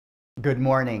Good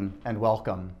morning and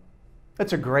welcome.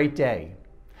 It's a great day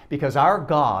because our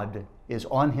God is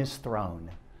on his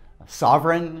throne,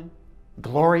 sovereign,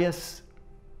 glorious,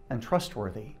 and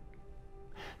trustworthy.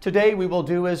 Today we will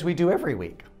do as we do every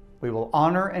week. We will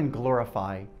honor and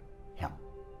glorify him.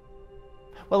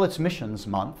 Well, it's Missions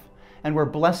Month, and we're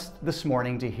blessed this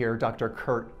morning to hear Dr.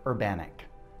 Kurt Urbanek.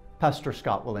 Pastor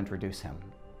Scott will introduce him.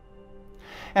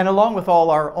 And along with all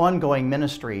our ongoing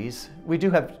ministries, we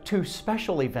do have two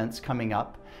special events coming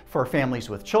up for families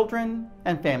with children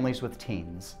and families with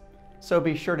teens. So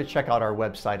be sure to check out our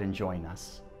website and join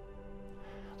us.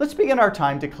 Let's begin our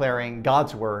time declaring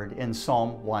God's word in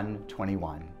Psalm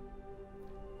 121.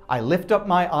 I lift up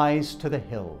my eyes to the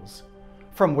hills.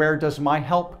 From where does my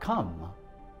help come?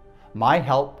 My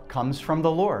help comes from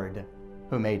the Lord,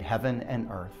 who made heaven and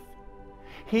earth.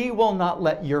 He will not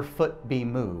let your foot be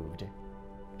moved.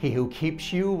 He who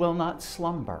keeps you will not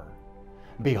slumber.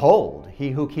 Behold, he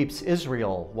who keeps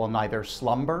Israel will neither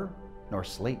slumber nor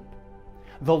sleep.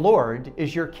 The Lord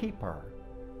is your keeper.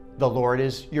 The Lord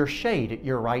is your shade at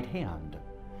your right hand.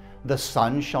 The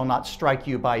sun shall not strike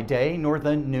you by day, nor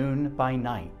the noon by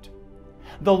night.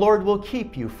 The Lord will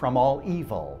keep you from all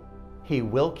evil. He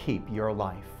will keep your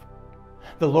life.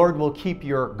 The Lord will keep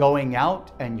your going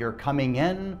out and your coming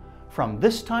in from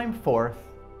this time forth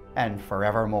and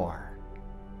forevermore.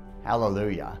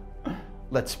 Hallelujah.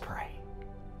 Let's pray.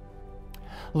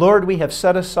 Lord, we have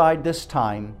set aside this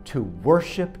time to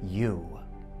worship you.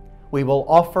 We will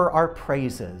offer our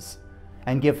praises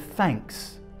and give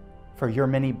thanks for your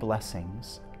many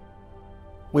blessings.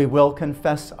 We will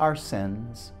confess our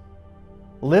sins,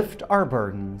 lift our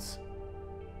burdens,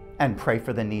 and pray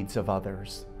for the needs of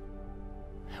others.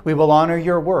 We will honor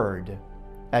your word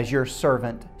as your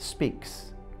servant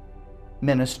speaks.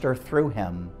 Minister through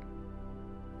him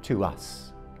to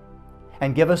us,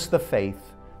 and give us the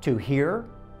faith to hear,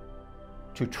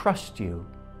 to trust you,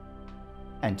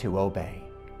 and to obey.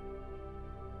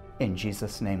 In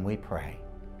Jesus' name we pray.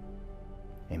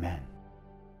 Amen.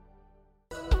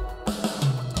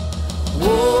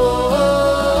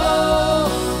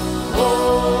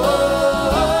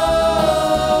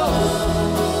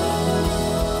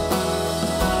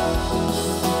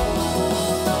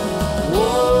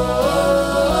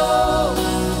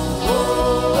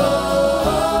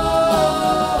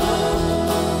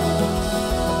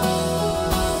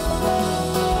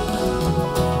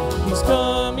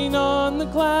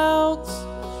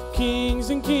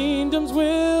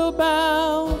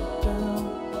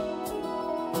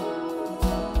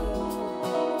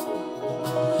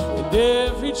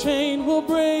 Chain will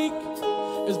break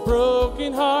as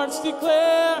broken hearts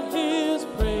declare his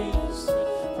praise.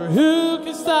 For who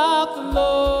can stop the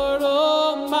Lord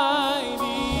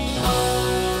Almighty?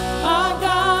 Our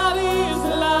God is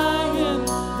the Lion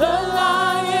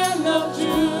of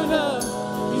Judah.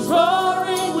 He's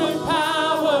roaring with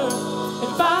power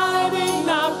and fighting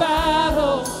our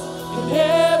battles, and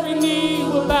every knee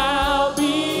will bow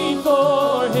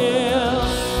before him.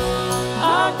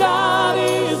 Our God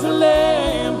is the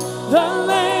Lamb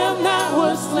that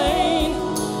was slain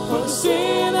for the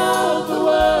sin of the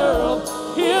world.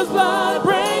 His blood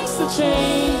breaks the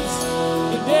chains,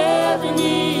 and every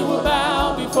knee will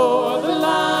bow before the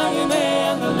Lion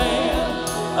and the Lamb.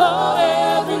 Oh,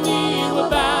 every knee will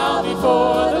bow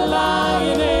before the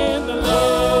Lion and the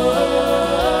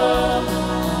Lamb.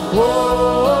 Whoa.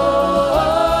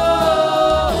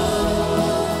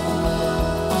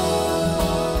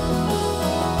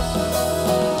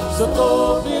 So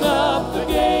open up the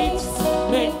gates,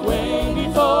 make way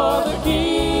before the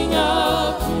King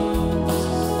of Kings.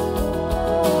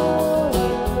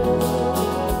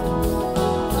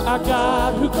 Our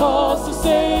God who calls to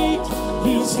save,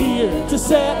 he's here to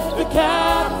set the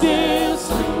captives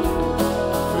free.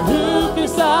 For who can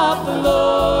stop the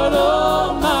Lord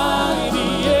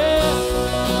Almighty? Yeah.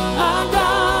 Our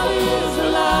God is the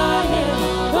Lion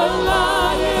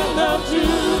of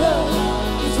Judah.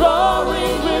 He's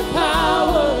roaring with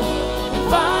power and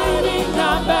fighting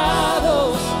our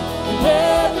battles, and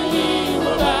every knee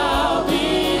will bow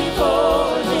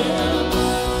before him.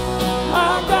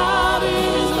 Our God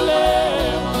is the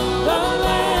Lamb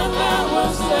that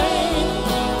was slain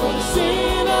for the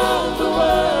sin of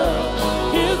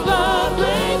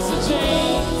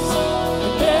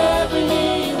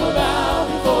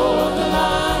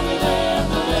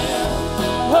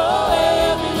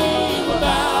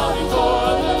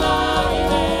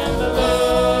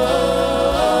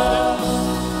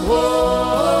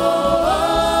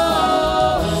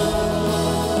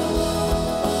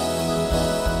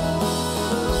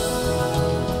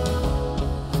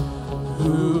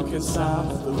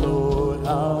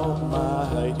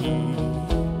Almighty?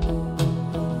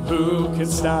 Who can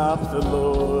stop the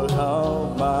Lord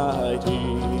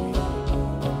Almighty?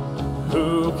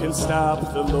 Who can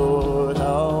stop the Lord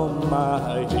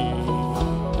Almighty?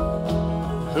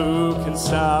 Who can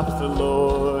stop the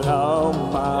Lord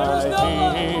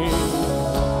Almighty?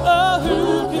 Oh,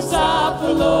 who can stop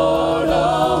the Lord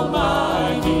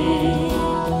Almighty?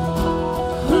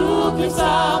 Who can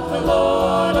stop the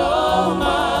Lord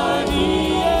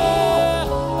Almighty? Yeah.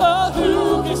 Oh,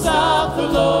 who can stop the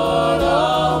Lord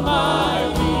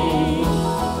Almighty?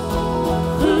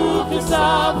 Who can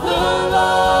stop the Lord?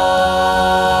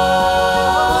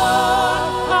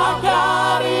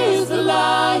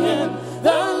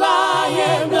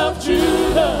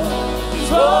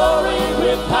 Roaring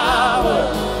with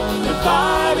power and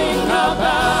fighting our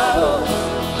battles,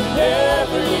 and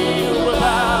every knee will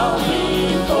bow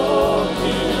before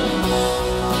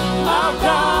Him. Our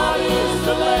God is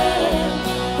the Lamb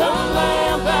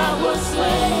that was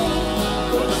slain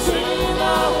for the sin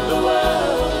of the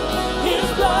world. His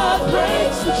blood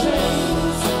breaks the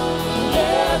chains, and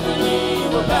every knee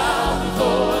will bow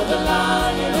before the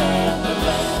Lion and the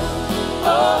Lamb.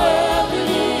 Oh, every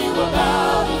knee will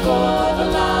bow before the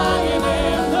Lion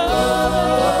and the Lamb.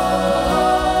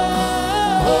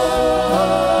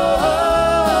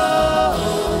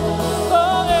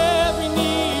 Oh, every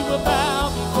knee will bow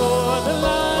before the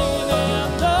Lion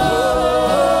and the Lamb.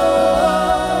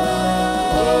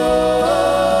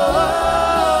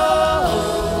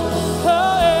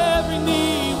 Oh, every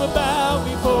knee will bow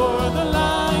before the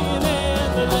Lion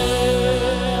and the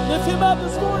Lamb. Lift Him up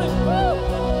this morning.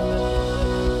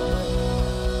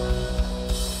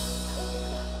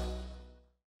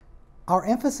 Our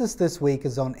emphasis this week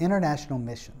is on international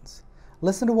missions.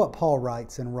 Listen to what Paul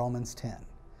writes in Romans 10.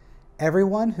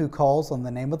 Everyone who calls on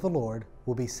the name of the Lord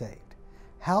will be saved.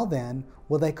 How then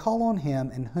will they call on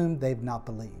Him in whom they've not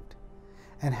believed?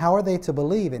 And how are they to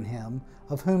believe in Him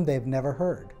of whom they've never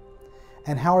heard?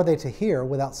 And how are they to hear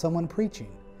without someone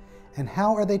preaching? And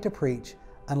how are they to preach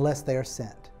unless they are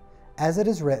sent? As it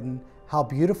is written, how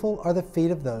beautiful are the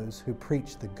feet of those who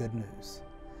preach the good news.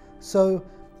 So,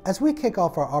 as we kick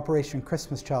off our Operation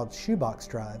Christmas Child Shoebox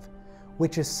Drive,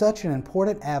 which is such an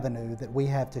important avenue that we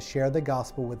have to share the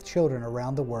gospel with children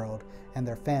around the world and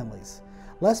their families,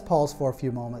 let's pause for a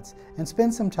few moments and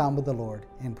spend some time with the Lord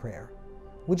in prayer.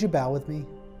 Would you bow with me?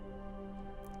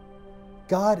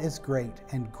 God is great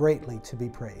and greatly to be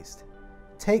praised.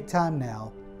 Take time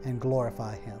now and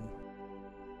glorify Him.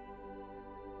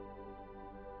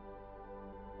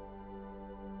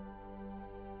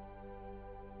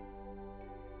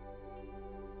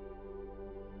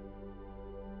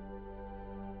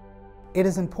 It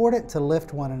is important to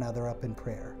lift one another up in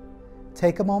prayer.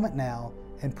 Take a moment now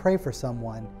and pray for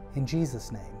someone in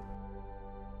Jesus' name.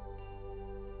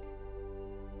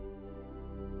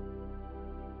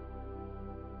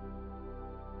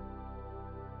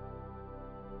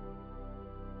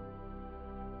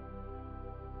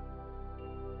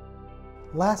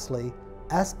 Lastly,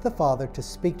 ask the Father to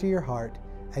speak to your heart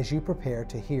as you prepare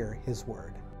to hear His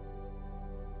word.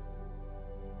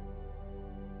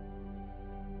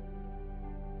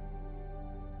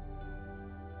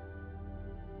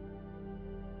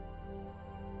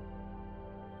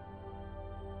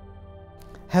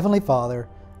 Heavenly Father,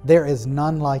 there is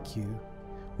none like You.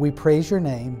 We praise Your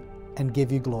name and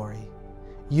give You glory.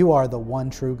 You are the one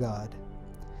true God.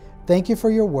 Thank You for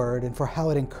Your word and for how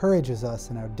it encourages us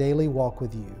in our daily walk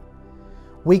with You.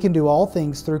 We can do all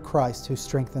things through Christ who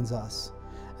strengthens us,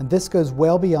 and this goes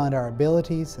well beyond our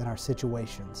abilities and our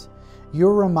situations.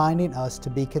 You're reminding us to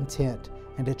be content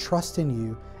and to trust in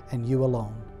You and You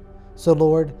alone. So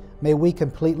Lord, may we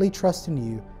completely trust in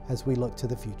You as we look to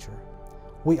the future.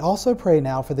 We also pray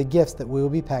now for the gifts that we will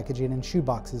be packaging in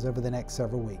shoeboxes over the next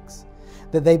several weeks,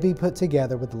 that they be put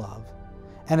together with love.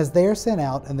 And as they are sent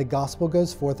out and the gospel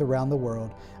goes forth around the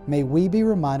world, may we be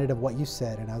reminded of what You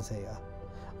said in Isaiah.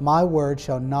 My word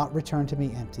shall not return to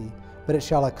me empty, but it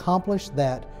shall accomplish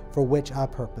that for which I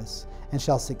purpose, and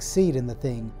shall succeed in the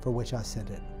thing for which I sent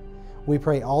it. We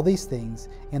pray all these things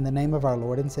in the name of our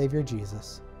Lord and Savior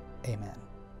Jesus. Amen.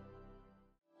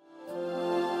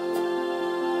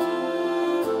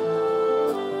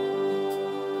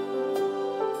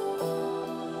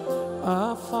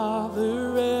 Our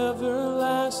Father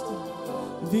everlasting,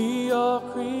 the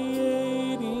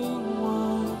all-creating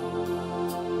one,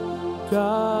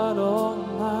 God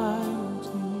Almighty,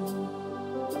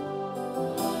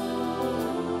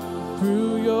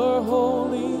 through Your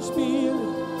Holy Spirit,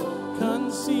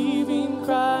 conceiving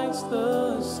Christ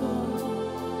the Son,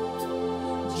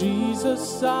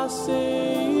 Jesus our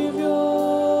Savior,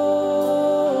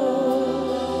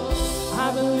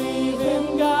 I believe believe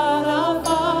in God our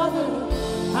Father.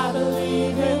 I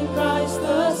believe in Christ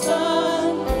the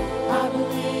Son. I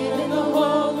believe in the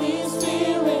Holy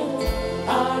Spirit.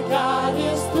 Our God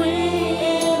is three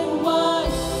in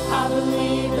one. I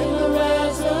believe in the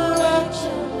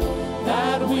resurrection,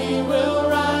 that we will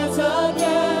rise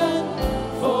again.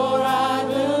 For I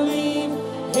believe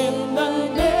in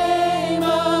the name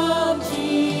of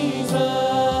Jesus.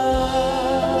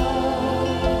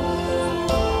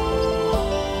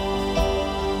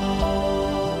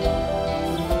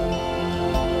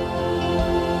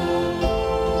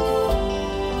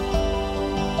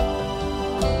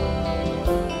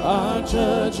 Our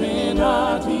judge and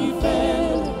our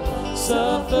defender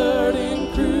suffered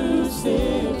and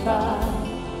crucified.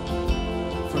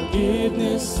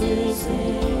 Forgiveness is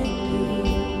in you.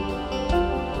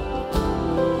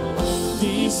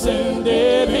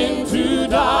 Descended into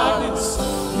darkness,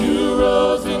 you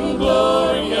rose in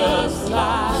glorious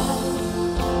light,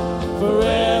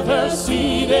 forever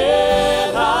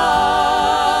seated high.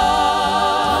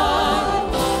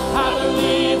 I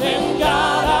believe in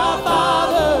God our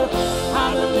Father.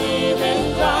 I believe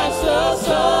in Christ the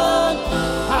Son.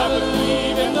 I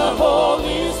believe in the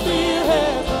Holy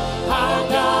Spirit. Our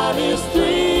God is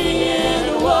three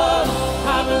in one.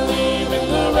 I believe in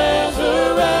the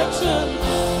resurrection,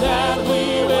 that we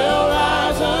will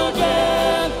rise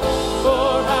again.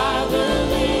 For I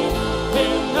believe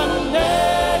in the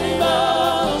name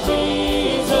of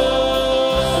Jesus.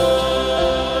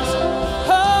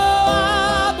 Oh,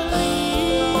 I believe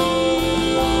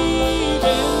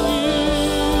in you.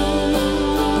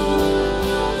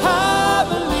 I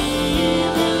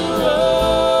believe you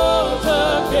rose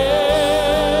again.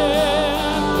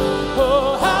 Oh,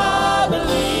 I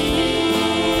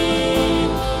believe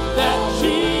that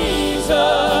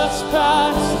Jesus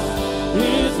Christ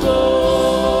is Lord.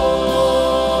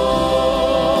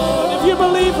 If you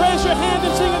believe, raise your hand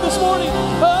and sing it this morning.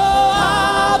 Oh,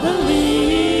 I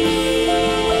believe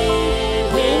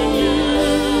in you.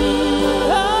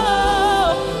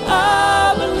 Oh,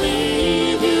 I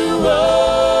believe you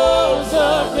rose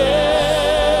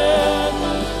again.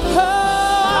 Oh,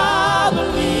 I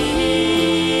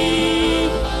believe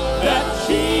that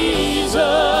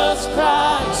Jesus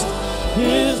Christ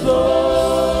is Lord.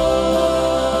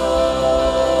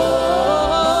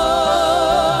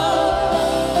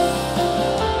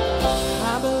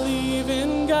 I believe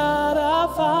in God our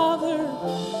Father.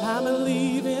 I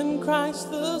believe in Christ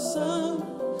the Son.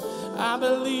 I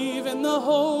believe in the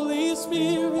Holy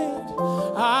Spirit.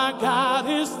 Our God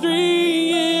is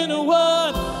three in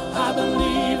one. I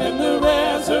believe in the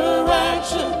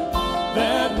resurrection,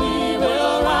 that we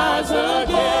will rise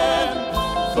again.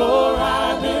 For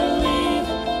I believe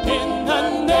in the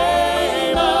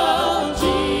name of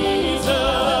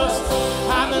Jesus.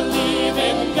 I believe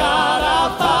in God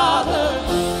our Father.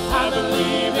 I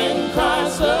believe in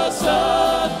Christ the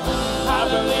Son. I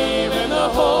believe in the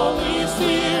Holy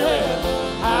Spirit.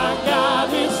 Our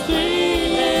God is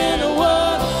three in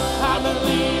one. I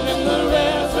believe in the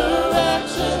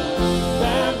resurrection,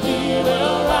 that we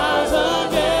will rise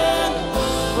again.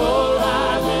 For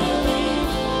I believe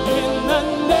in the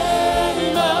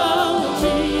name of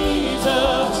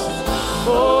Jesus.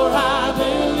 For I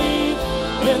believe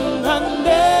in the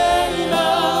name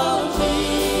of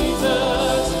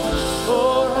Jesus.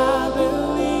 For I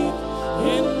believe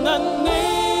in the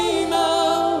name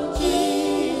of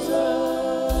Jesus.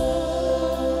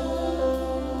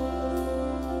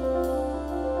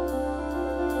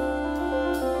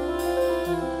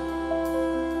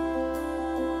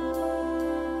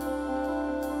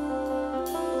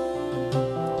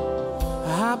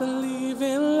 I believe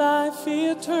in life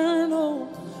eternal.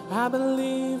 I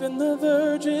believe in the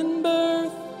virgin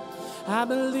birth. I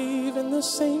believe in the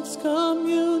saints'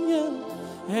 communion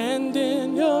and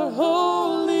in your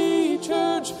holy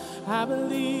church. I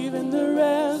believe in the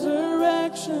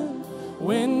resurrection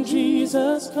when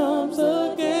Jesus comes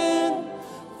again.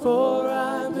 For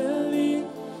I believe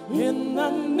in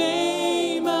the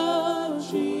name of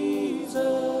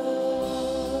Jesus.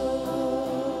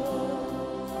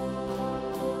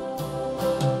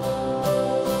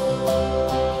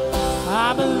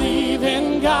 I believe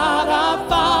in God our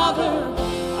Father.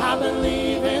 I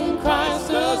believe in Christ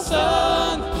the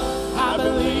Son. I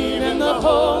believe in the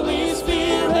Holy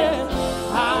Spirit.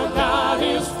 Our God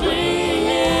is three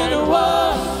in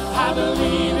one. I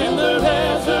believe in the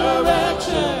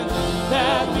resurrection,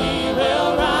 that we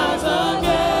will rise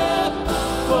again.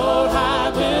 For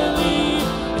I believe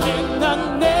in the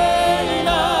name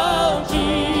of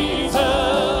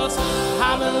Jesus.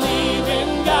 I believe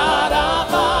in God our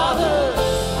Father.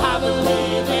 I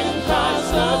believe in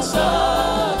Christ the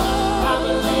Son.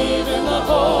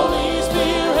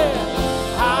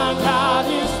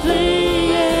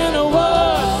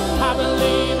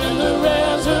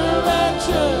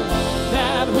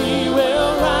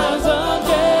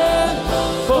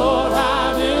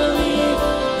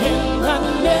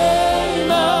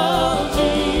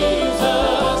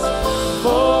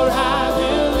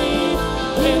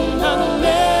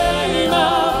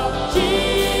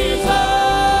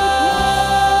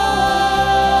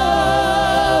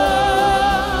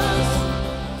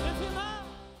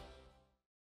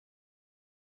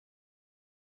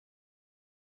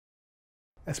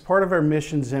 As part of our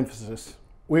missions emphasis,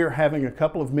 we are having a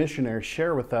couple of missionaries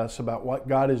share with us about what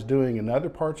God is doing in other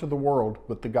parts of the world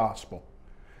with the gospel.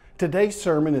 Today's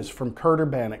sermon is from Kurt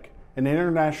Urbanek, an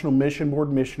International Mission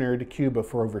Board missionary to Cuba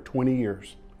for over 20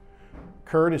 years.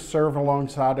 Kurt has served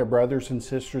alongside our brothers and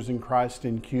sisters in Christ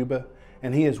in Cuba,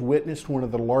 and he has witnessed one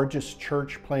of the largest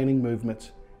church planting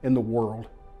movements in the world.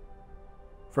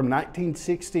 From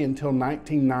 1960 until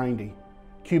 1990,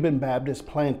 Cuban Baptists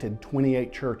planted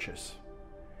 28 churches.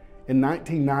 In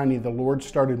 1990, the Lord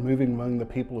started moving among the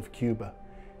people of Cuba.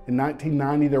 In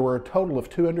 1990, there were a total of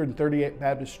 238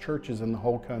 Baptist churches in the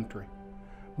whole country.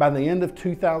 By the end of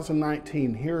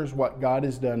 2019, here is what God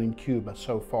has done in Cuba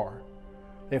so far.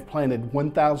 They've planted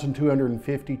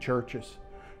 1,250 churches,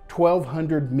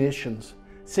 1,200 missions,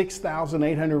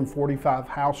 6,845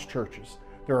 house churches.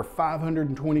 There are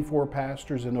 524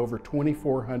 pastors and over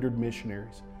 2,400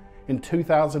 missionaries. In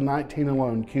 2019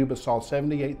 alone, Cuba saw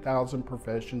 78,000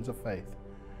 professions of faith.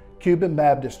 Cuban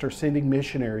Baptists are sending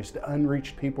missionaries to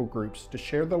unreached people groups to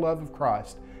share the love of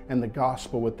Christ and the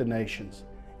gospel with the nations,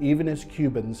 even as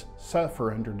Cubans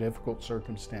suffer under difficult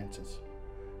circumstances.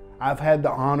 I've had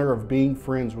the honor of being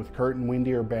friends with Kurt and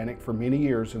Wendy Urbanek for many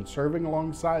years and serving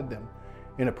alongside them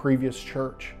in a previous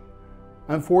church.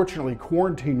 Unfortunately,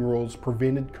 quarantine rules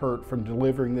prevented Kurt from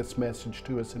delivering this message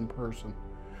to us in person.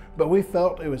 But we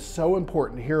felt it was so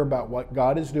important to hear about what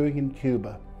God is doing in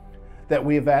Cuba that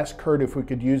we have asked Kurt if we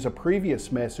could use a previous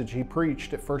message he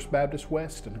preached at First Baptist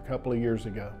Weston a couple of years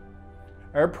ago.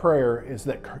 Our prayer is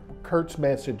that Kurt's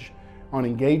message on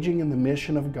engaging in the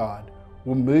mission of God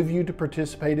will move you to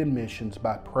participate in missions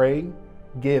by praying,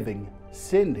 giving,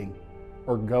 sending,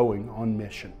 or going on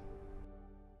mission.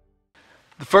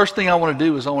 The first thing I want to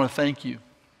do is I want to thank you,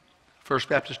 First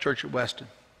Baptist Church at Weston.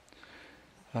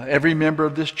 Every member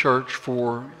of this church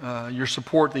for your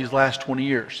support these last 20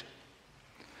 years.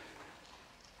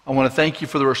 I want to thank you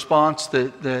for the response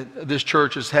that this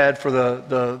church has had for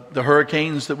the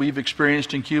hurricanes that we've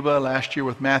experienced in Cuba last year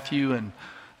with Matthew and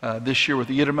this year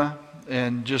with Irma,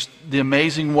 and just the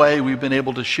amazing way we've been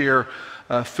able to share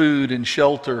food and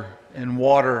shelter and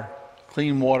water,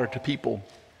 clean water to people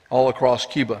all across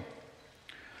Cuba.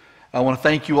 I want to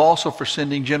thank you also for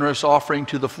sending generous offering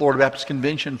to the Florida Baptist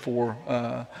Convention for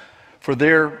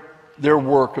their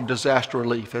work of disaster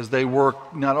relief as they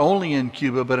work not only in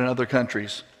Cuba but in other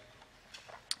countries.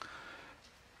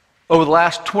 Over the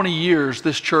last 20 years,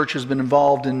 this church has been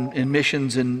involved in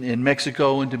missions in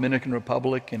Mexico and Dominican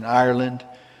Republic, in Ireland,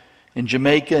 in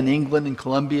Jamaica, in England, in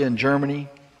Colombia, in Germany,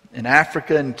 in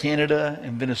Africa, in Canada,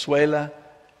 in Venezuela,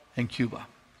 and Cuba.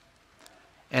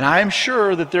 And I am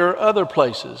sure that there are other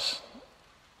places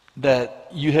that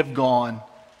you have gone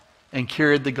and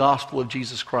carried the gospel of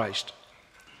Jesus Christ.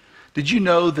 Did you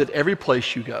know that every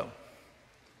place you go,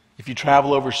 if you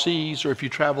travel overseas or if you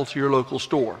travel to your local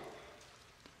store,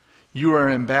 you are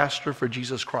an ambassador for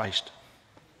Jesus Christ?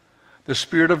 The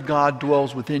Spirit of God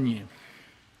dwells within you.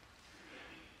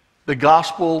 The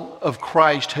gospel of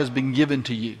Christ has been given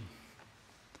to you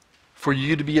for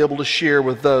you to be able to share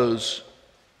with those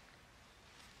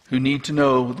who need to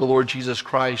know the Lord Jesus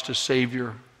Christ as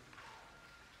Savior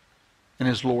and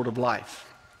as Lord of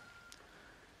life.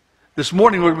 This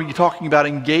morning we're going to be talking about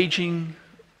engaging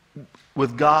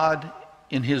with God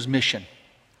in His mission.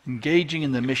 Engaging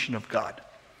in the mission of God.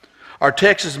 Our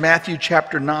text is Matthew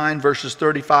chapter 9, verses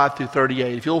 35 through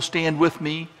 38. If you'll stand with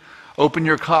me, open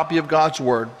your copy of God's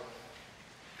Word.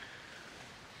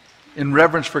 In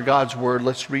reverence for God's Word,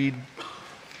 let's read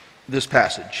this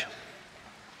passage.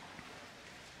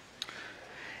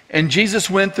 And Jesus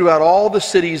went throughout all the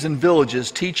cities and villages,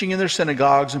 teaching in their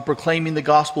synagogues and proclaiming the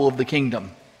gospel of the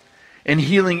kingdom, and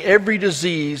healing every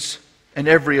disease and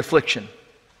every affliction.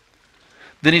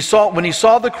 Then when he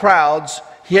saw the crowds,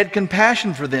 he had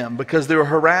compassion for them because they were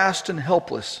harassed and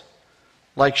helpless,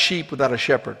 like sheep without a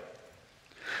shepherd.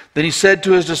 Then he said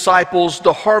to his disciples,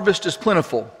 "The harvest is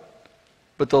plentiful,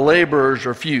 but the laborers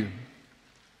are few.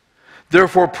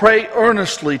 Therefore pray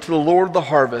earnestly to the Lord of the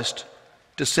harvest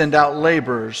to send out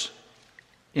laborers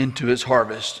into His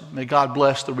harvest." May God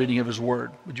bless the reading of His word.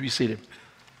 Would you be seated?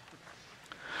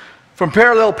 From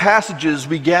parallel passages,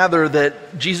 we gather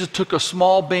that Jesus took a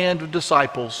small band of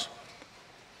disciples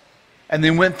and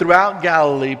then went throughout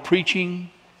Galilee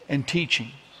preaching and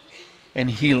teaching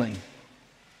and healing.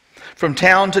 From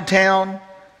town to town,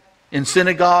 in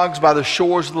synagogues by the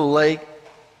shores of the lake,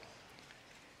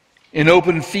 in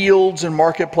open fields and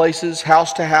marketplaces,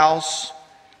 house to house.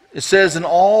 It says in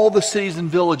all the cities and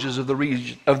villages of the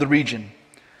region,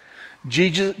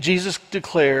 Jesus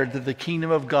declared that the kingdom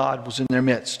of God was in their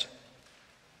midst.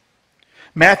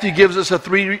 Matthew gives us a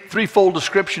threefold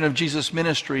description of Jesus'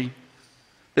 ministry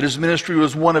that his ministry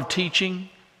was one of teaching,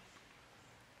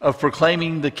 of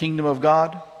proclaiming the kingdom of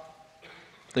God,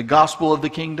 the gospel of the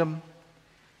kingdom,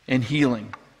 and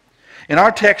healing. In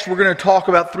our text, we're going to talk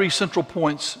about three central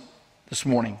points this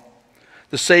morning: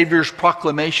 the Savior's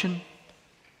proclamation,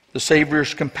 the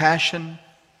Savior's compassion,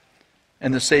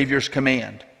 and the Savior's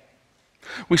command.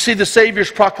 We see the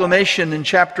Savior's proclamation in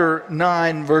chapter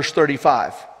 9, verse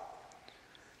 35.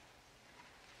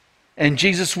 And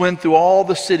Jesus went through all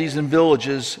the cities and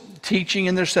villages, teaching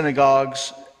in their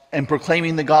synagogues and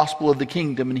proclaiming the gospel of the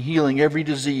kingdom and healing every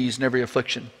disease and every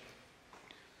affliction.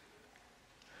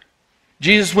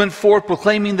 Jesus went forth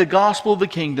proclaiming the gospel of the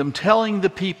kingdom, telling the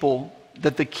people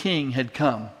that the king had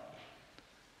come.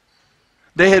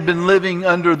 They had been living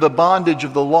under the bondage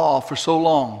of the law for so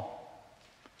long.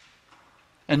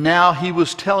 And now he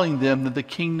was telling them that the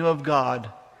kingdom of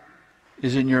God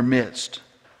is in your midst.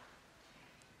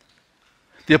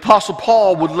 The Apostle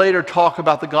Paul would later talk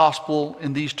about the gospel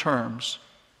in these terms.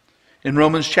 In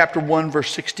Romans chapter 1,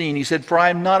 verse 16, he said, "For I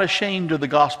am not ashamed of the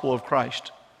gospel of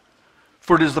Christ,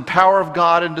 for it is the power of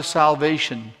God unto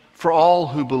salvation for all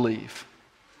who believe,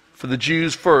 for the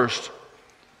Jews first,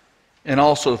 and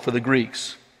also for the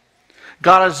Greeks."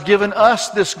 God has given us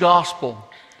this gospel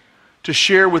to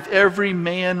share with every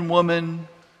man, woman,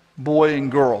 boy,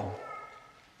 and girl.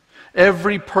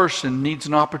 Every person needs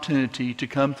an opportunity to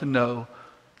come to know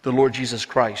the Lord Jesus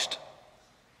Christ.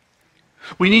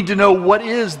 We need to know, what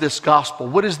is this gospel?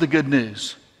 What is the good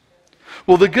news?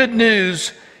 Well, the good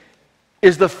news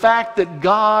is the fact that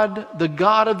God, the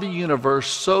God of the universe,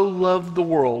 so loved the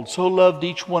world, so loved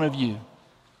each one of you,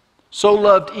 so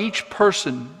loved each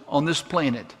person on this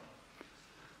planet,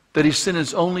 that he sent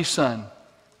his only Son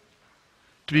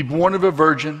to be born of a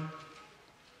virgin,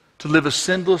 to live a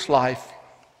sinless life,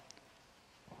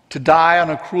 to die on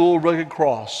a cruel, rugged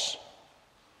cross,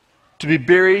 to be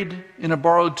buried in a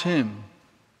borrowed tomb,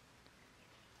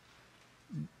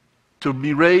 to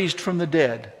be raised from the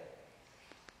dead,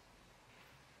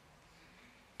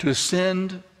 to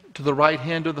ascend to the right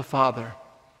hand of the Father,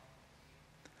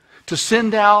 to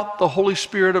send out the Holy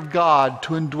Spirit of God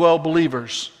to indwell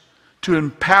believers, to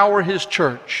empower his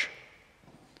church.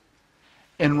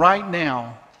 And right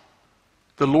now,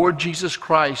 the Lord Jesus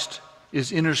Christ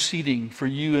is interceding for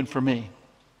you and for me.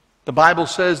 The Bible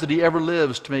says that he ever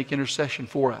lives to make intercession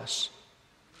for us.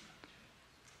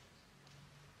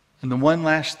 And the one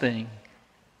last thing,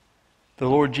 the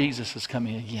Lord Jesus is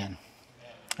coming again.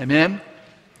 Amen?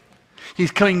 He's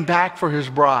coming back for his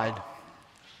bride,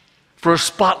 for a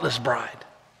spotless bride.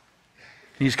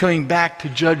 He's coming back to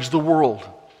judge the world.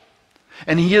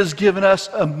 And he has given us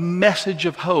a message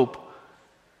of hope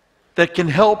that can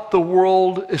help the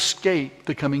world escape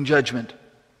the coming judgment.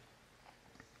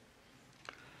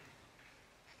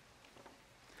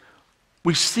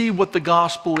 We see what the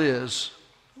gospel is.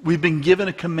 We've been given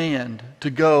a command to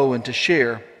go and to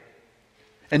share.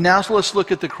 And now let's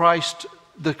look at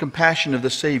the compassion of the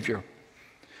Savior.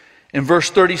 In verse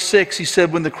 36, he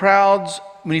said, when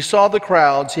he saw the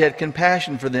crowds, he had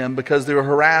compassion for them because they were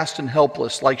harassed and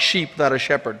helpless, like sheep without a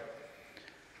shepherd.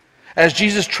 As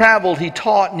Jesus traveled, he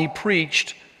taught and he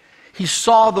preached. He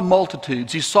saw the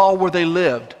multitudes. He saw where they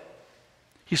lived.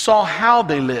 He saw how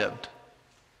they lived.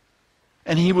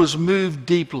 And he was moved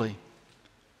deeply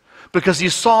because he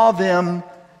saw them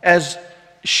as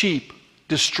sheep,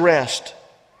 distressed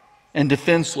and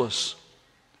defenseless,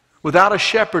 without a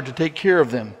shepherd to take care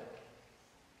of them,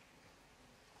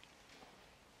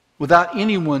 without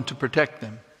anyone to protect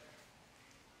them.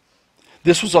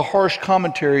 This was a harsh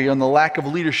commentary on the lack of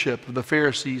leadership of the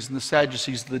Pharisees and the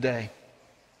Sadducees of the day.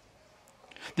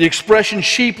 The expression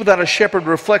sheep without a shepherd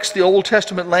reflects the Old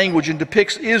Testament language and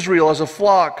depicts Israel as a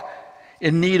flock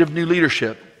in need of new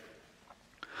leadership.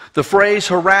 The phrase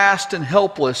harassed and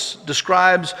helpless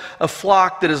describes a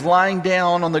flock that is lying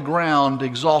down on the ground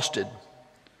exhausted.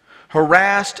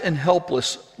 Harassed and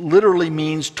helpless literally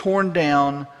means torn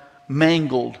down,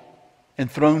 mangled, and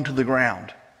thrown to the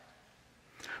ground.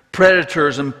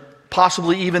 Predators and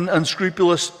possibly even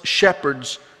unscrupulous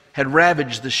shepherds had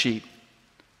ravaged the sheep.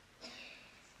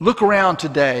 Look around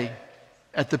today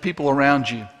at the people around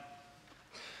you.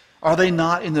 Are they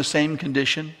not in the same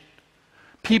condition?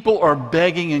 People are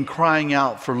begging and crying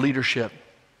out for leadership.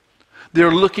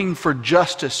 They're looking for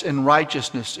justice and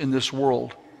righteousness in this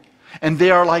world. And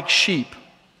they are like sheep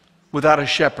without a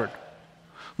shepherd,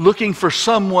 looking for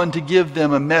someone to give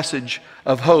them a message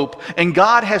of hope. And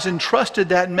God has entrusted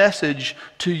that message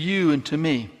to you and to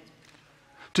me,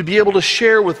 to be able to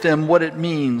share with them what it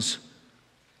means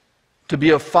to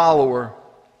be a follower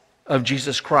of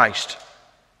Jesus Christ.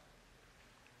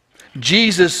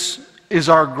 Jesus is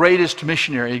our greatest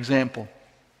missionary example.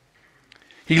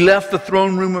 He left the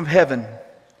throne room of heaven.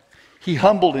 He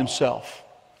humbled himself.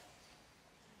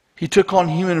 He took on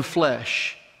human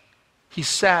flesh. He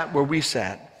sat where we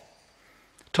sat.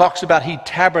 Talks about he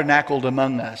tabernacled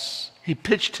among us. He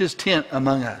pitched his tent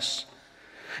among us.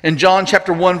 In John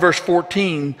chapter 1, verse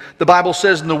 14, the Bible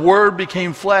says, "And the Word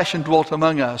became flesh and dwelt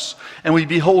among us, and we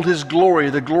behold his glory,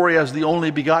 the glory as the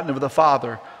only begotten of the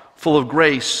Father, full of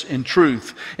grace and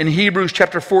truth." In Hebrews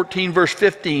chapter 14, verse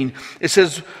 15, it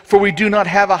says, "For we do not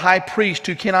have a high priest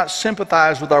who cannot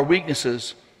sympathize with our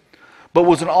weaknesses, but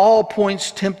was in all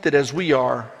points tempted as we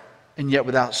are, and yet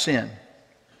without sin."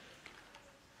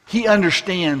 He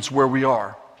understands where we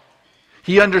are.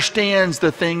 He understands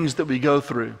the things that we go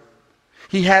through.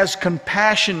 He has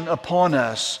compassion upon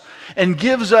us and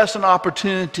gives us an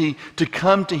opportunity to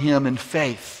come to him in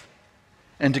faith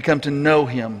and to come to know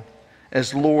him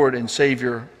as Lord and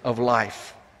Savior of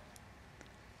life.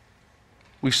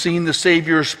 We've seen the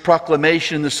Savior's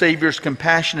proclamation, the Savior's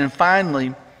compassion, and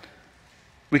finally,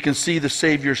 we can see the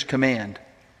Savior's command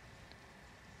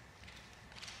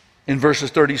in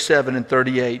verses 37 and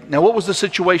 38. Now, what was the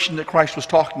situation that Christ was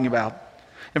talking about?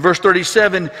 In verse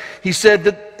 37, he said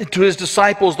that to his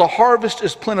disciples, "The harvest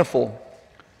is plentiful,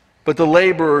 but the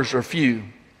laborers are few."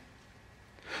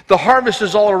 The harvest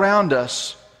is all around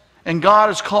us, and God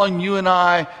is calling you and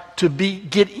I to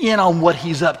get in on what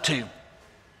he's up to.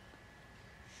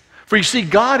 For you see,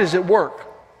 God is at work.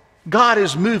 God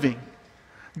is moving.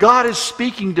 God is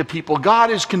speaking to people. God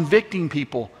is convicting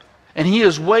people. And he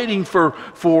is waiting for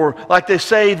like they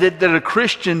say, that a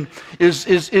Christian is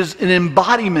an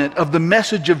embodiment of the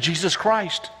message of Jesus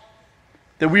Christ.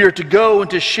 That we are to go and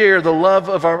to share the love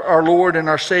of our Lord and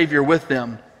our Savior with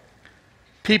them.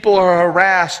 People are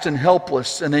harassed and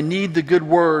helpless, and they need the good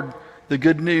word, the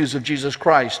good news of Jesus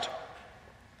Christ.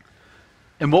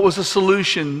 And what was the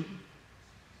solution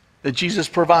that Jesus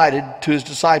provided to his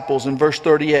disciples in verse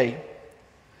 38?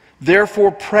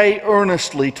 "Therefore pray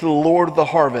earnestly to the Lord of the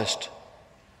harvest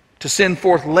to send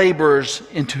forth laborers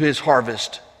into his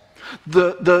harvest."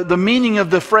 The meaning of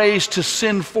the phrase "to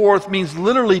send forth" means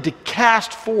literally to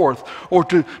cast forth or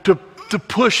to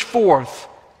push forth.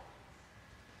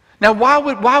 Now, why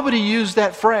would he use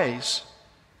that phrase?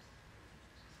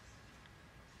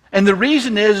 And the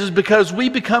reason is because we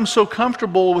become so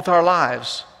comfortable with our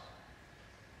lives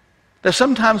that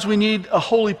sometimes we need a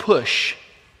holy push.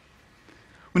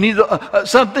 We need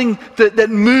something that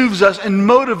moves us and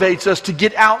motivates us to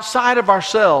get outside of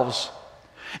ourselves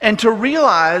and to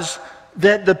realize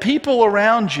that the people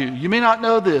around you, you may not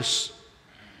know this,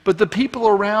 but the people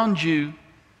around you,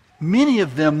 many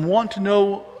of them want to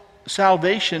know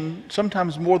salvation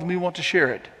sometimes more than we want to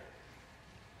share it.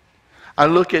 I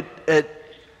look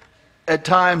at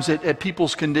times at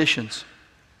people's conditions.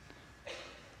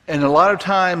 And a lot of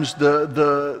times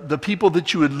the people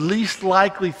that you would least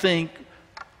likely think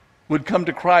would come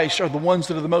to Christ are the ones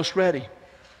that are the most ready.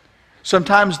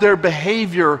 Sometimes their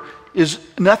behavior is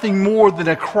nothing more than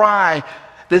a cry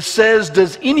that says,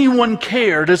 "Does anyone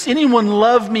care? Does anyone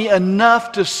love me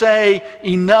enough to say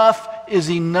enough is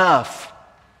enough?"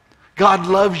 God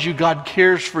loves you. God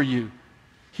cares for you.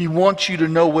 He wants you to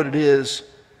know what it is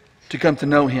to come to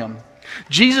know him.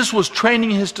 Jesus was training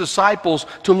his disciples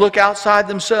to look outside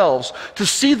themselves, to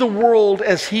see the world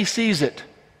as he sees it.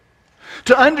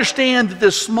 To understand that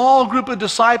this small group of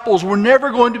disciples were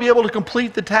never going to be able to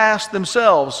complete the task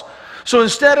themselves. So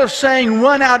instead of saying,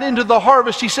 "Run out into the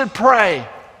harvest," he said, "Pray."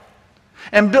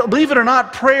 And believe it or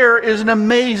not, prayer is an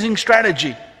amazing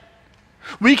strategy.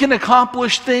 We can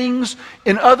accomplish things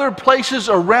in other places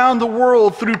around the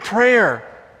world through prayer.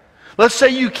 Let's say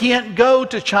you can't go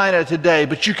to China today,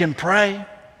 but you can pray.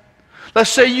 Let's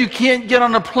say you can't get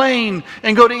on a plane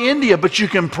and go to India, but you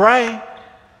can pray.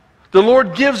 The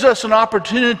Lord gives us an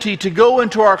opportunity to go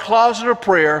into our closet of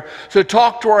prayer, to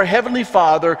talk to our Heavenly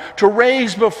Father, to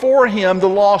raise before him the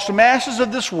lost masses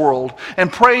of this world,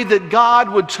 and pray that God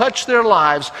would touch their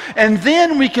lives, and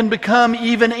then we can become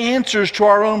even answers to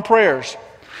our own prayers.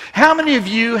 How many of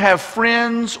you have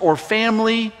friends or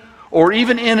family or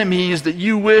even enemies that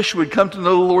you wish would come to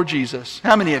know the Lord Jesus?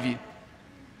 How many of you?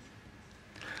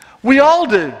 We all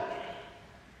do.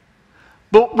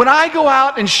 But when I go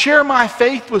out and share my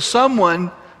faith with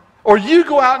someone, or you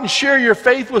go out and share your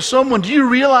faith with someone, do you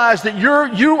realize that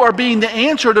you are being the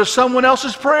answer to someone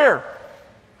else's prayer?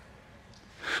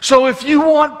 So if you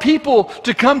want people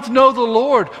to come to know the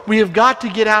Lord, we have got to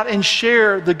get out and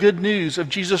share the good news of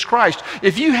Jesus Christ.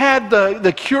 If you had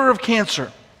the cure of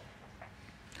cancer,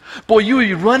 boy, you would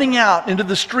be running out into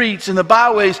the streets and the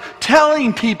byways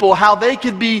telling people how they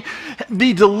could be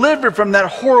delivered from that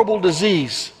horrible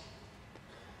disease.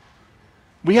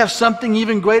 We have something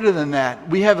even greater than that.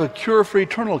 We have a cure for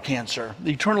eternal cancer,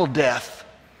 the eternal death,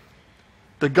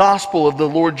 the gospel of the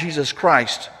Lord Jesus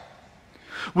Christ.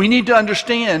 We need to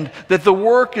understand that the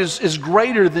work is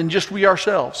greater than just we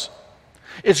ourselves.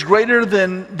 It's greater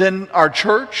than our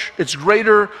church. It's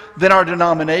greater than our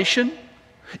denomination.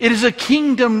 It is a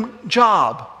kingdom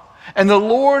job. And the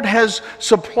Lord has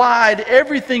supplied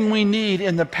everything we need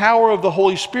in the power of the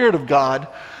Holy Spirit of God,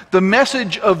 the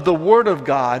message of the Word of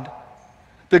God,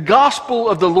 the gospel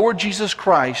of the Lord Jesus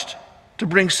Christ to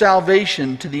bring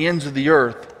salvation to the ends of the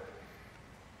earth.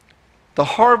 The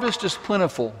harvest is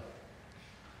plentiful,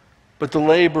 but the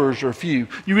laborers are few.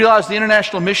 You realize the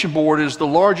International Mission Board is the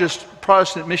largest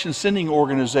Protestant mission sending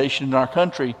organization in our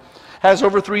country. Has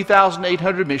over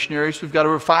 3,800 missionaries. We've got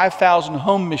over 5,000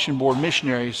 home mission board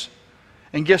missionaries.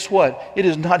 And guess what? It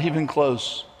is not even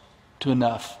close to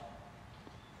enough.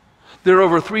 There are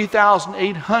over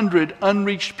 3,800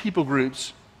 unreached people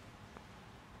groups.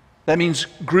 That means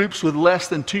groups with less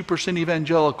than 2%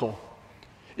 evangelical.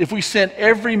 If we sent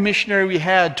every missionary we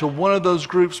had to one of those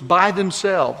groups by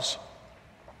themselves,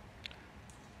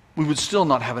 we would still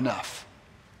not have enough.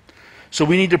 So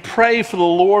we need to pray for the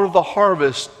Lord of the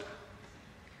harvest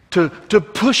to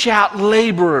push out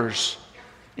laborers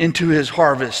into his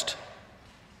harvest.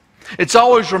 It's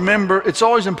always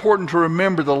important to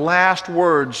remember the last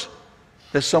words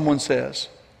that someone says.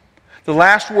 The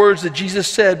last words that Jesus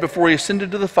said before he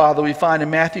ascended to the Father we find in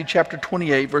Matthew chapter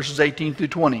 28, verses 18 through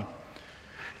 20.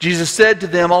 Jesus said to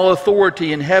them, "All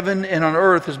authority in heaven and on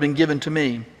earth has been given to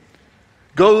me.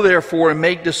 Go therefore and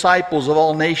make disciples of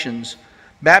all nations,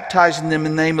 baptizing them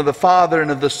in the name of the Father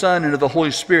and of the Son and of the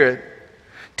Holy Spirit,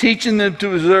 teaching them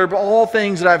to observe all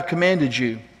things that I have commanded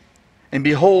you. And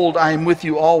behold, I am with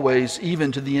you always,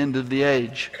 even to the end of the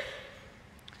age."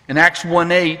 In Acts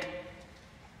 1:8,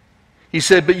 he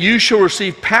said, "But you shall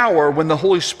receive power when the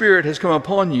Holy Spirit has come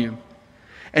upon you.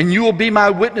 And you will be my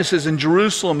witnesses in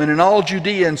Jerusalem and in all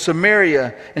Judea and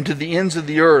Samaria and to the ends of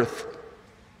the earth."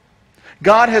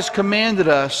 God has commanded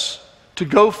us to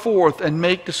go forth and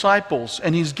make disciples.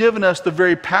 And he's given us the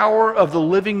very power of the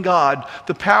living God,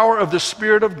 the power of the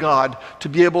Spirit of God to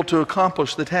be able to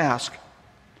accomplish the task.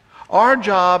 Our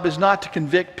job is not to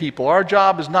convict people. Our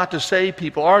job is not to save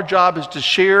people. Our job is to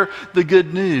share the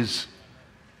good news.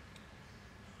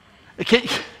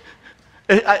 It's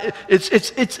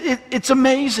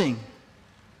amazing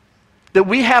that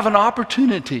we have an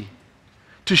opportunity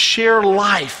to share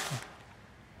life,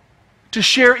 to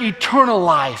share eternal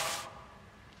life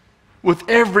with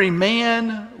every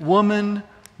man, woman,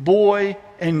 boy,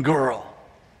 and girl.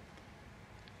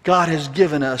 God has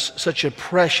given us such a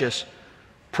precious,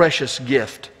 precious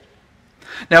gift.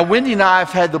 Now, Wendy and I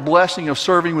have had the blessing of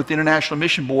serving with the International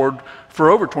Mission Board for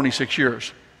over 26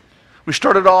 years. We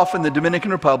started off in the Dominican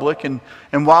Republic, and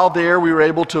while there we were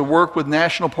able to work with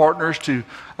national partners to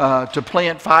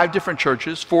plant 5 different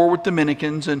churches, 4 with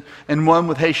Dominicans and 1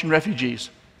 with Haitian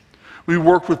refugees. We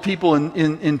worked with people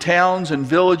in towns and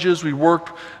villages. We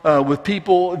worked with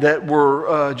people that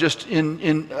were just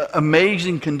in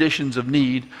amazing conditions of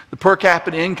need. The per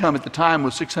capita income at the time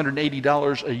was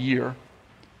 $680 a year.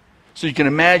 So you can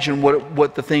imagine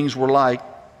what the things were like.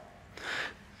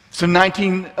 So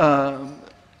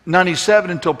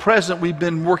 1997 until present, we've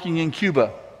been working in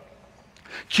Cuba.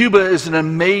 Cuba is an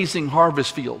amazing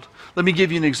harvest field. Let me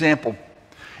give you an example.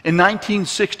 In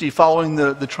 1960, following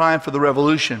the triumph of the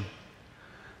revolution,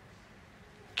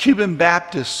 Cuban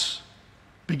Baptists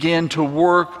began to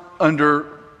work under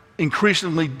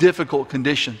increasingly difficult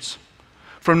conditions.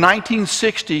 From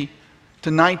 1960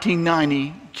 to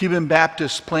 1990, Cuban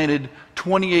Baptists planted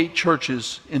 28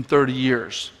 churches in 30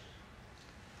 years.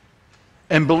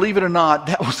 And believe it or not,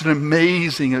 that was an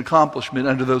amazing accomplishment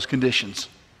under those conditions.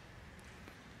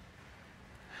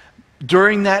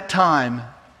 During that time,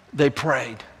 they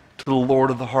prayed to the Lord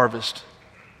of the harvest.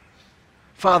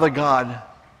 Father God,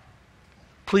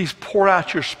 please pour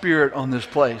out your Spirit on this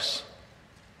place.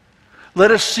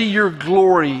 Let us see your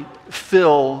glory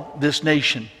fill this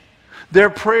nation. Their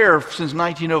prayer since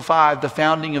 1905, the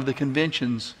founding of the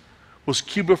conventions, was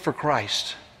Cuba for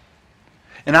Christ.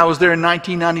 And I was there in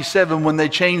 1997 when they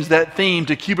changed that theme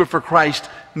to Cuba for Christ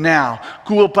now.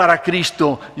 Cuba para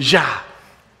Cristo ya.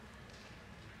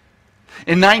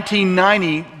 In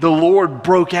 1990, the Lord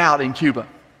broke out in Cuba.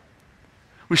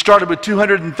 We started with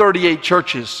 238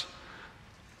 churches.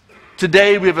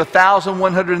 Today we have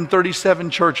 1,137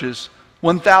 churches,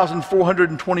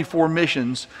 1,424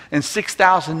 missions, and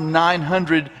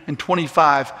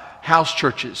 6,925 house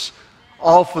churches,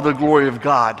 all for the glory of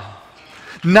God.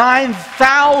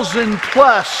 9,000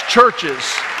 plus churches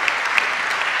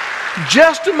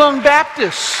just among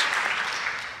Baptists.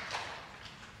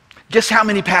 Guess how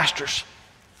many pastors?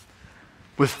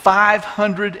 With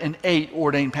 508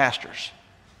 ordained pastors.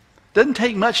 Doesn't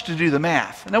take much to do the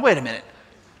math. Now, wait a minute.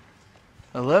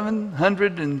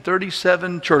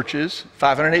 1,137 churches,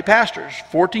 508 pastors.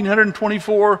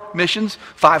 1,424 missions,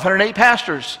 508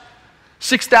 pastors.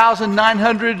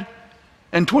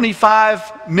 6,925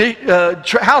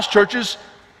 house churches,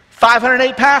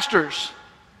 508 pastors.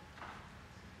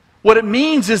 What it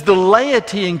means is the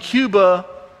laity in Cuba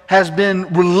has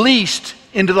been released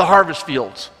into the harvest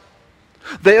fields.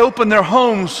 They open their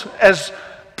homes as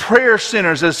prayer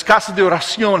centers, as casas de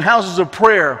oración, houses of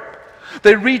prayer.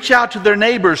 They reach out to their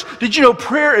neighbors. Did you know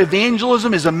prayer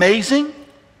evangelism is amazing?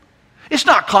 It's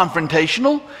not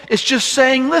confrontational. It's just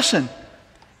saying, listen,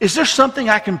 is there something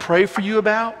I can pray for you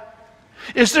about?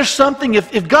 Is there something,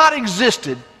 if God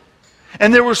existed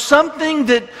and there was something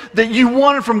that you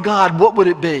wanted from God, what would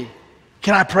it be?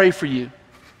 Can I pray for you?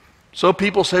 So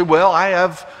people say, well, I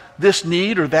have this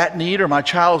need or that need, or my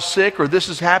child's sick, or this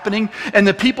is happening. And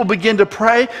the people begin to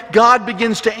pray. God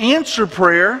begins to answer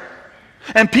prayer.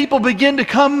 And people begin to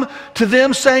come to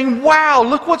them saying, wow,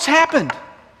 look what's happened.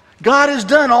 God has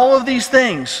done all of these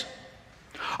things.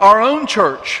 Our own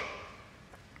church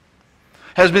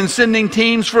has been sending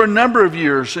teams for a number of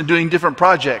years and doing different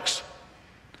projects.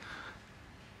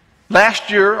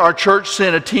 Last year, our church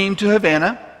sent a team to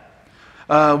Havana.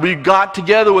 We got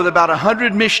together with about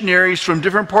 100 missionaries from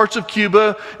different parts of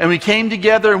Cuba, and we came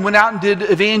together and went out and did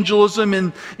evangelism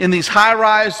in these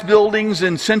high-rise buildings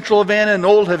in central Havana and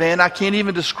old Havana. I can't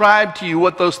even describe to you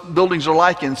what those buildings are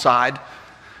like inside.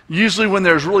 Usually when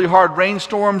there's really hard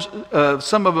rainstorms,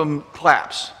 some of them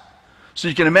collapse. So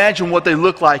you can imagine what they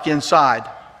look like inside.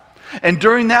 And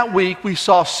during that week, we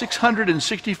saw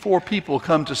 664 people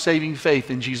come to saving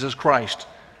faith in Jesus Christ,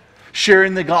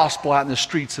 sharing the gospel out in the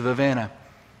streets of Havana.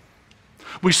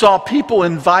 We saw people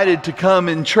invited to come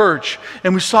in church,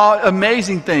 and we saw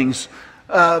amazing things.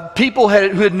 People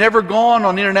who had never gone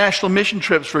on international mission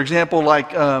trips, for example, like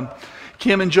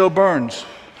Kim and Joe Burns,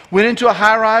 went into a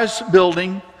high-rise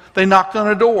building. They knocked on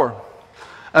a door.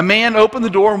 A man opened the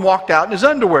door and walked out in his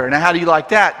underwear. Now, how do you like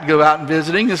that? You go out and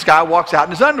visiting, this guy walks out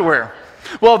in his underwear.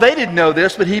 Well, they didn't know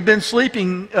this, but he'd been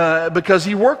sleeping because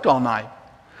he worked all night.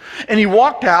 And he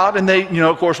walked out, and they,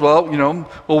 of course,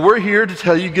 we're here to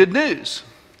tell you good news.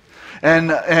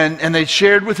 And they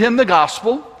shared with him the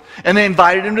gospel, and they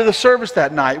invited him to the service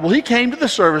that night. Well, he came to the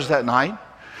service that night,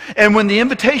 and when the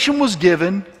invitation was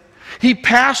given, he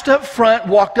passed up front,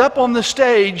 walked up on the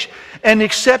stage, and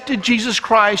accepted Jesus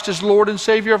Christ as Lord and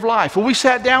Savior of life. Well, we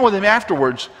sat down with him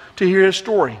afterwards to hear his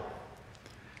story.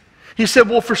 He said,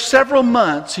 well, for several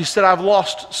months, he said, I've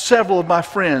lost several of my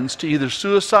friends to either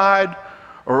suicide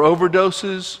or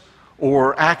overdoses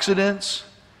or accidents.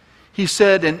 He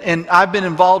said, and I've been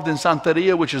involved in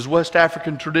Santeria, which is West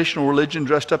African traditional religion,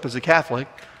 dressed up as a Catholic.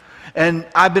 And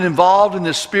I've been involved in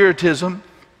this spiritism.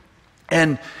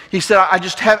 And he said,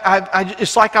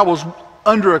 it's like I was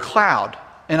under a cloud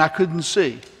and I couldn't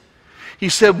see. He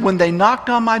said, when they knocked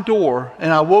on my door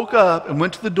and I woke up and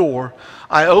went to the door,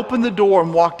 I opened the door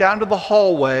and walked out into the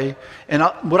hallway, and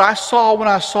what I saw when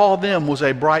I saw them was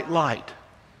a bright light.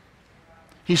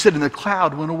 He said, and the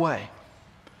cloud went away.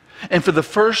 And for the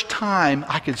first time,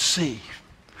 I could see.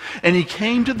 And he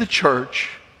came to the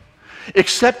church,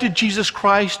 accepted Jesus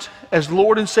Christ as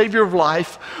Lord and Savior of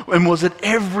life, and was at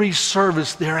every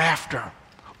service thereafter.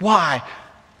 Why?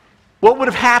 What would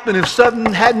have happened if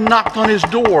Sutton hadn't knocked on his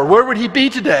door? Where would he be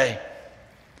today?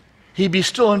 He'd be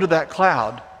still under that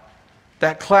cloud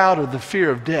of the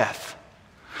fear of death.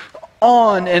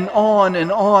 On and on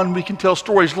and on we can tell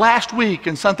stories. Last week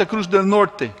in Santa Cruz del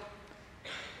Norte,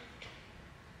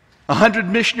 100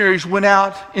 missionaries went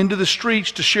out into the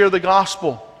streets to share the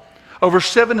gospel. Over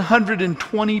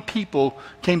 720 people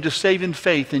came to saving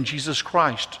faith in Jesus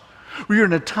Christ. We are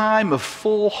in a time of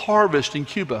full harvest in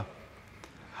Cuba.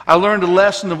 I learned a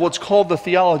lesson of what's called the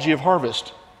theology of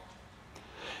harvest.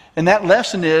 And that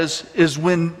lesson is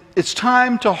when it's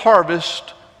time to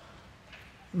harvest,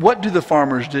 what do the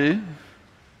farmers do?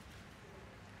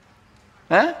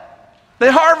 They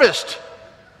harvest.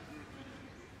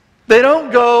 They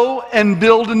don't go and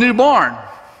build a new barn.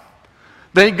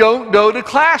 They go to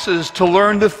classes to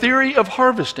learn the theory of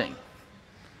harvesting.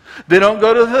 They don't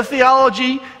go to the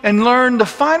theology and learn the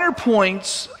finer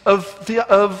points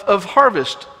of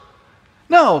harvest.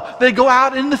 No, they go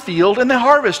out in the field and they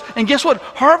harvest. And guess what?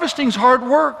 Harvesting's hard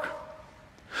work.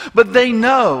 But they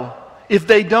know if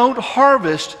they don't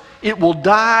harvest, it will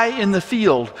die in the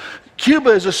field.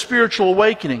 Cuba is a spiritual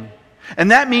awakening.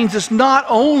 And that means it's not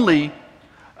only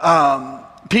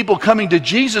people coming to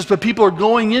Jesus, but people are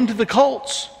going into the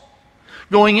cults.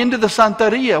 going into the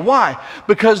Santeria. Why?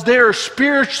 Because they are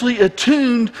spiritually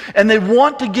attuned and they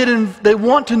want to get in, they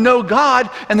want to know God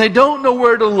and they don't know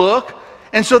where to look.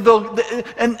 And so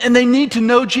they need to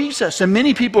know Jesus. And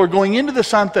many people are going into the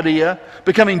Santeria,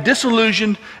 becoming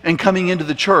disillusioned, and coming into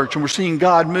the church. And we're seeing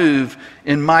God move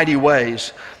in mighty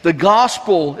ways. The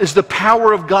gospel is the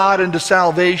power of God unto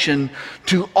salvation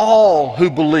to all who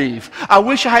believe. I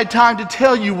wish I had time to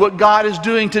tell you what God is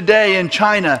doing today in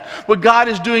China, what God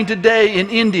is doing today in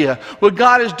India, what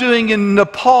God is doing in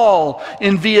Nepal,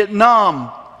 in Vietnam,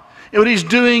 what He's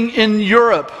doing in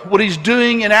Europe, what He's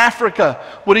doing in Africa,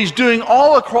 what He's doing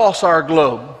all across our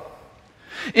globe.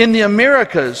 In the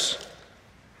Americas,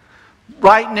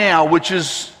 right now, which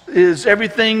is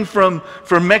everything from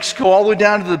Mexico all the way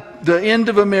down to the end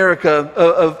of America,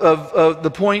 of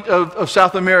the point of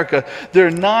South America, there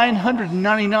are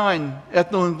 999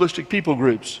 ethno-linguistic people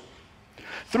groups.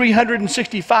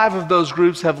 365 of those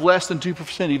groups have less than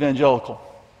 2% evangelical.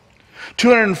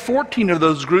 214 of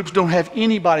those groups don't have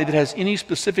anybody that has any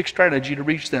specific strategy to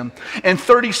reach them. And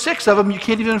 36 of them you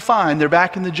can't even find. They're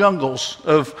back in the jungles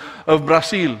of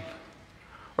Brazil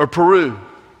or Peru.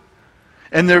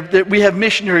 And we have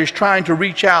missionaries trying to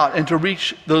reach out and to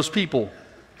reach those people.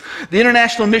 The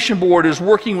International Mission Board is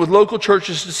working with local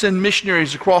churches to send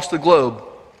missionaries across the globe.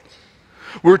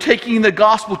 We're taking the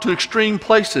gospel to extreme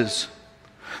places.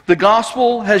 The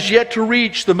gospel has yet to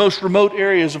reach the most remote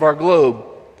areas of our globe.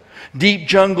 Deep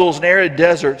jungles and arid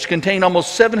deserts contain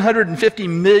almost 750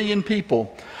 million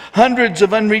people. Hundreds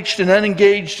of unreached and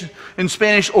unengaged, in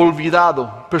Spanish,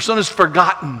 olvidado, personas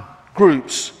forgotten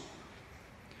groups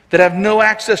that have no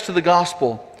access to the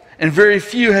gospel. And very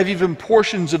few have even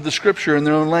portions of the scripture in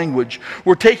their own language.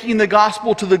 We're taking the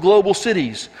gospel to the global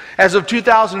cities. As of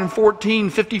 2014,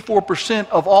 54%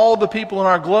 of all the people in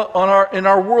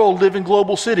our world live in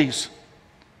global cities.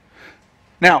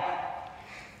 Now,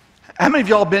 how many of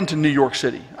y'all have been to New York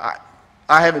City?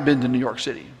 I haven't been to New York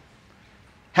City.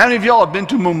 How many of y'all have been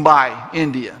to Mumbai,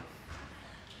 India?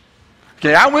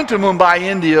 Okay, I went to Mumbai,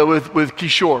 India with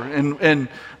Kishore and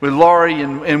with Laurie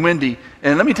and Wendy.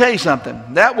 And let me tell you something.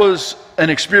 That was an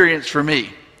experience for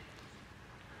me.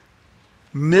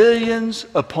 Millions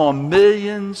upon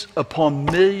millions upon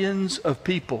millions of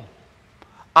people.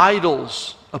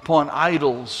 Idols upon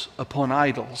idols upon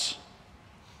idols.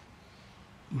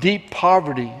 Deep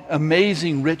poverty,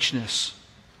 amazing richness,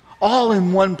 all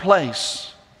in one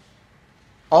place,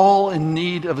 all in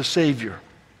need of a Savior,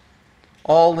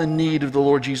 all in need of the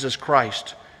Lord Jesus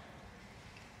Christ.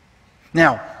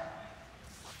 Now,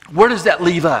 where does that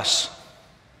leave us?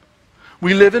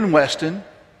 We live in Weston.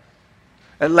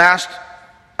 At last,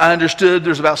 I understood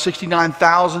there's about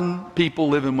 69,000 people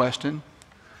live in Weston.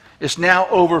 It's now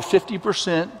over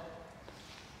 50%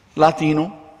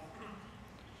 Latino.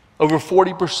 Over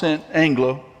 40%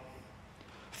 Anglo,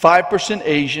 5%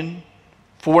 Asian,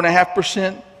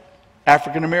 4.5%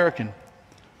 African American.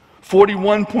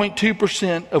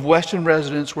 41.2% of Western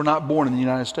residents were not born in the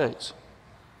United States.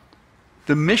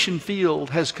 The mission field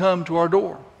has come to our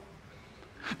door.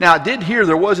 Now, I did hear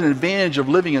there was an advantage of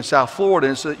living in South Florida,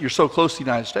 and so that you're so close to the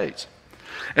United States.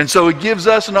 And so it gives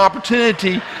us an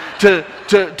opportunity that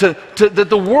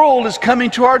the world is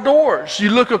coming to our doors. You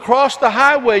look across the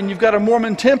highway and you've got a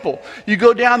Mormon temple. You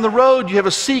go down the road, you have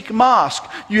a Sikh mosque.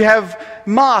 You have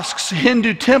mosques,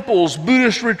 Hindu temples,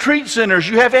 Buddhist retreat centers.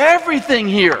 You have everything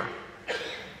here.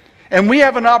 And we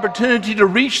have an opportunity to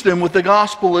reach them with the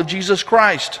gospel of Jesus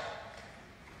Christ.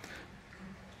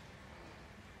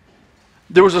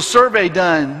 There was a survey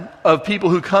done of people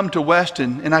who come to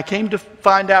Weston, and I came to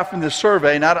find out from this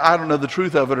survey, and I don't know the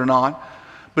truth of it or not,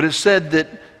 but it said that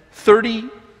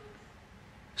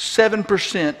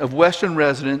 37% of Weston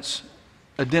residents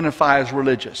identify as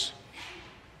religious.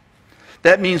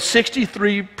 That means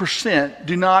 63%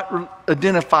 do not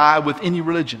identify with any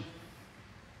religion.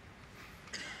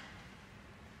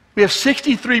 We have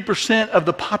 63% of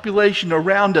the population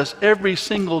around us every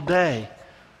single day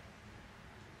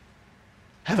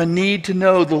have a need to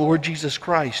know the Lord Jesus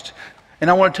Christ. And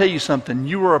I want to tell you something.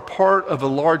 You are a part of a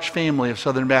large family of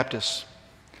Southern Baptists.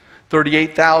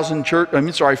 47,000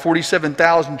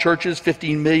 churches,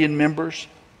 15 million members.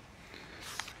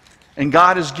 And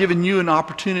God has given you an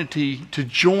opportunity to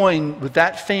join with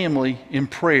that family in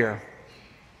prayer,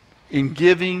 in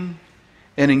giving,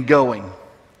 and in going.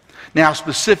 Now,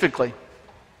 specifically,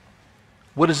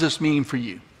 what does this mean for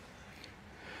you?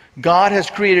 God has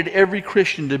created every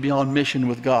Christian to be on mission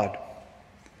with God.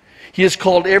 He has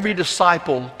called every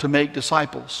disciple to make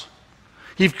disciples.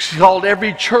 He's called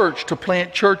every church to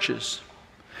plant churches.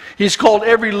 He's called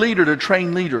every leader to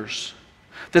train leaders.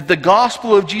 that the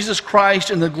gospel of Jesus Christ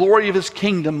and the glory of his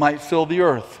kingdom might fill the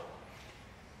earth.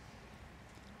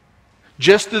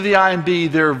 Just through the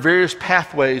IMB, there are various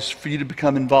pathways for you to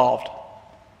become involved.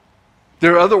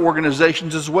 There are other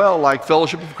organizations as well, like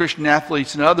Fellowship of Christian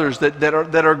Athletes and others, that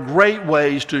are great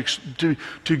ways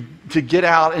to get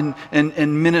out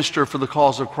and minister for the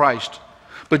cause of Christ.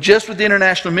 But just with the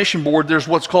International Mission Board, there's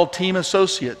what's called Team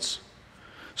Associates.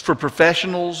 It's for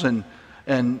professionals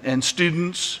and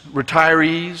students,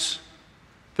 retirees,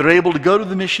 that are able to go to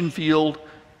the mission field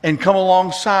and come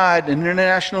alongside an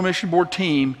International Mission Board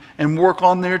team and work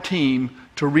on their team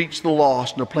to reach the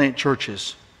lost and to plant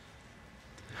churches.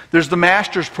 There's the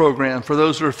Master's Program for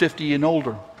those who are 50 and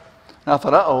older. And I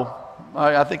thought,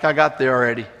 I think I got there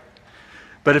already.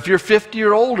 But if you're 50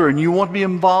 or older and you want to be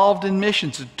involved in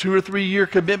missions, it's a 2 or 3 year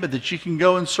commitment that you can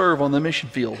go and serve on the mission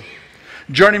field.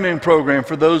 Journeyman Program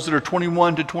for those that are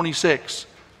 21 to 26.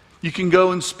 You can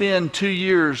go and spend 2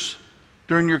 years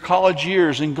during your college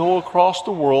years and go across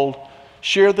the world,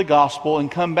 share the gospel,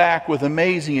 and come back with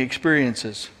amazing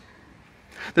experiences.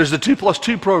 There's the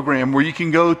 2+2 program where you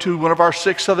can go to one of our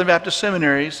 6 Southern Baptist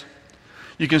seminaries.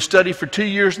 You can study for 2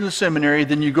 years in the seminary,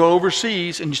 then you go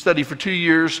overseas and you study for 2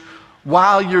 years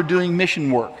while you're doing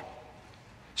mission work.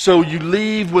 So you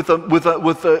leave with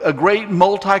a great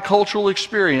multicultural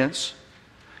experience.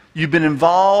 You've been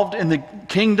involved in the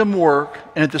kingdom work,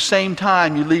 and at the same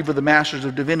time you leave with the Masters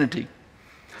of Divinity.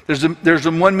 There's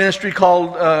one ministry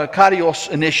called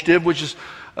Carios Initiative, which is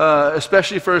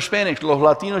especially for Hispanics. Los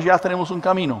Latinos ya tenemos un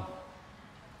camino.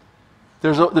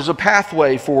 There's a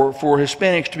pathway for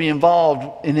Hispanics to be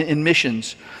involved in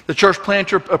missions. The Church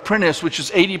Planter Apprentice, which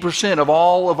is 80% of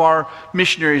all of our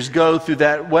missionaries go through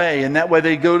that way. And that way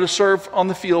they go to serve on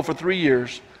the field for 3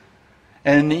 years.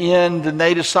 And in the end, then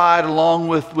they decide, along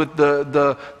with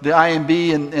the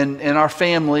IMB and our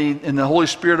family and the Holy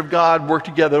Spirit of God, work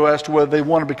together as to whether they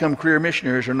want to become career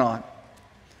missionaries or not.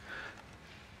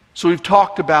 So we've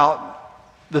talked about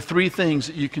the 3 things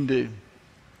that you can do.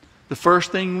 The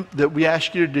first thing that we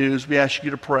ask you to do is we ask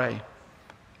you to pray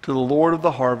to the Lord of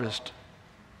the harvest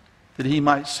that he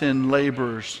might send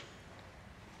laborers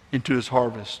into his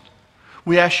harvest.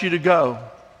 We ask you to go,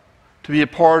 to be a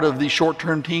part of these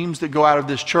short-term teams that go out of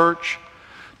this church,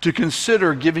 to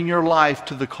consider giving your life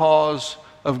to the cause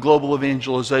of global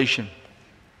evangelization.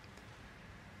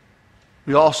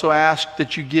 We also ask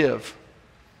that you give,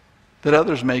 that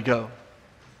others may go.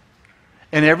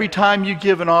 And every time you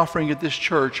give an offering at this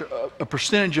church, a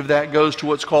percentage of that goes to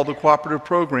what's called the cooperative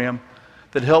program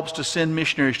that helps to send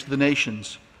missionaries to the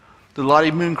nations. The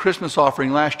Lottie Moon Christmas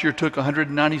offering last year took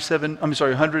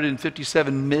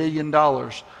 $157 million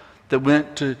that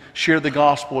went to share the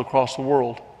gospel across the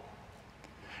world.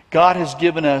 God has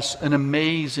given us an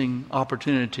amazing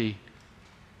opportunity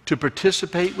to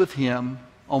participate with him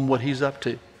on what he's up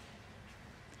to.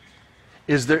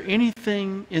 Is there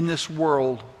anything in this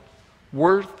world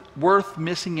worth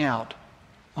missing out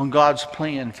on God's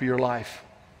plan for your life?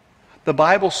 The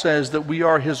Bible says that we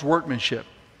are his workmanship,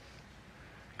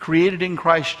 created in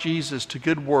Christ Jesus to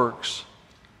good works,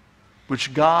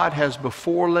 which God has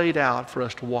before laid out for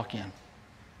us to walk in.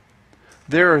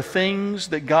 There are things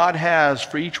that God has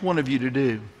for each one of you to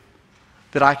do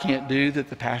that I can't do, that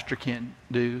the pastor can't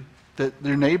do, that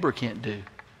their neighbor can't do,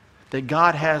 that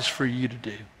God has for you to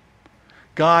do.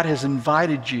 God has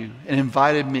invited you and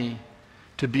invited me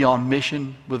to be on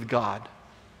mission with God.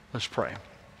 Let's pray.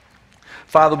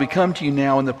 Father, we come to you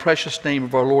now in the precious name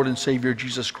of our Lord and Savior,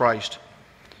 Jesus Christ.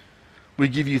 We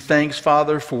give you thanks,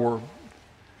 Father, for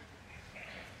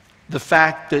the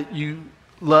fact that you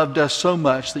loved us so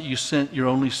much that you sent your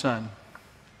only Son,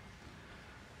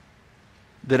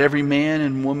 that every man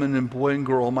and woman and boy and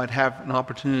girl might have an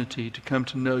opportunity to come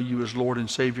to know you as Lord and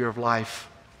Savior of life.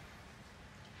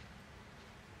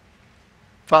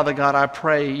 Father God, I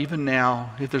pray even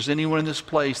now, if there's anyone in this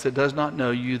place that does not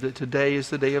know you, that today is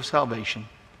the day of salvation,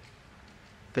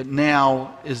 that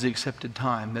now is the accepted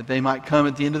time, that they might come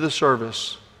at the end of the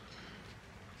service,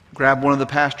 grab one of the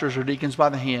pastors or deacons by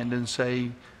the hand and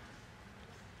say,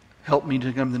 help me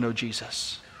to come to know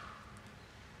Jesus.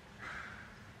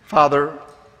 Father,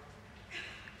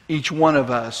 each one of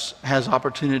us has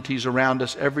opportunities around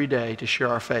us every day to share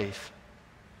our faith.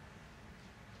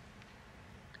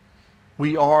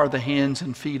 We are the hands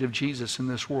and feet of Jesus in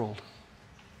this world.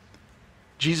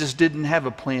 Jesus didn't have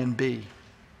a plan B.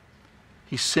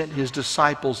 He sent his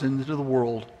disciples into the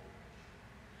world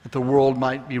that the world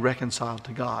might be reconciled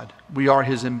to God. We are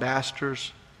his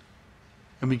ambassadors,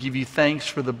 and we give you thanks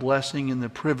for the blessing and the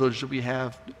privilege that we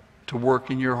have to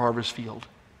work in your harvest field.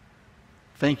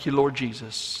 Thank you, Lord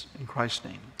Jesus. In Christ's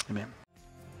name, amen.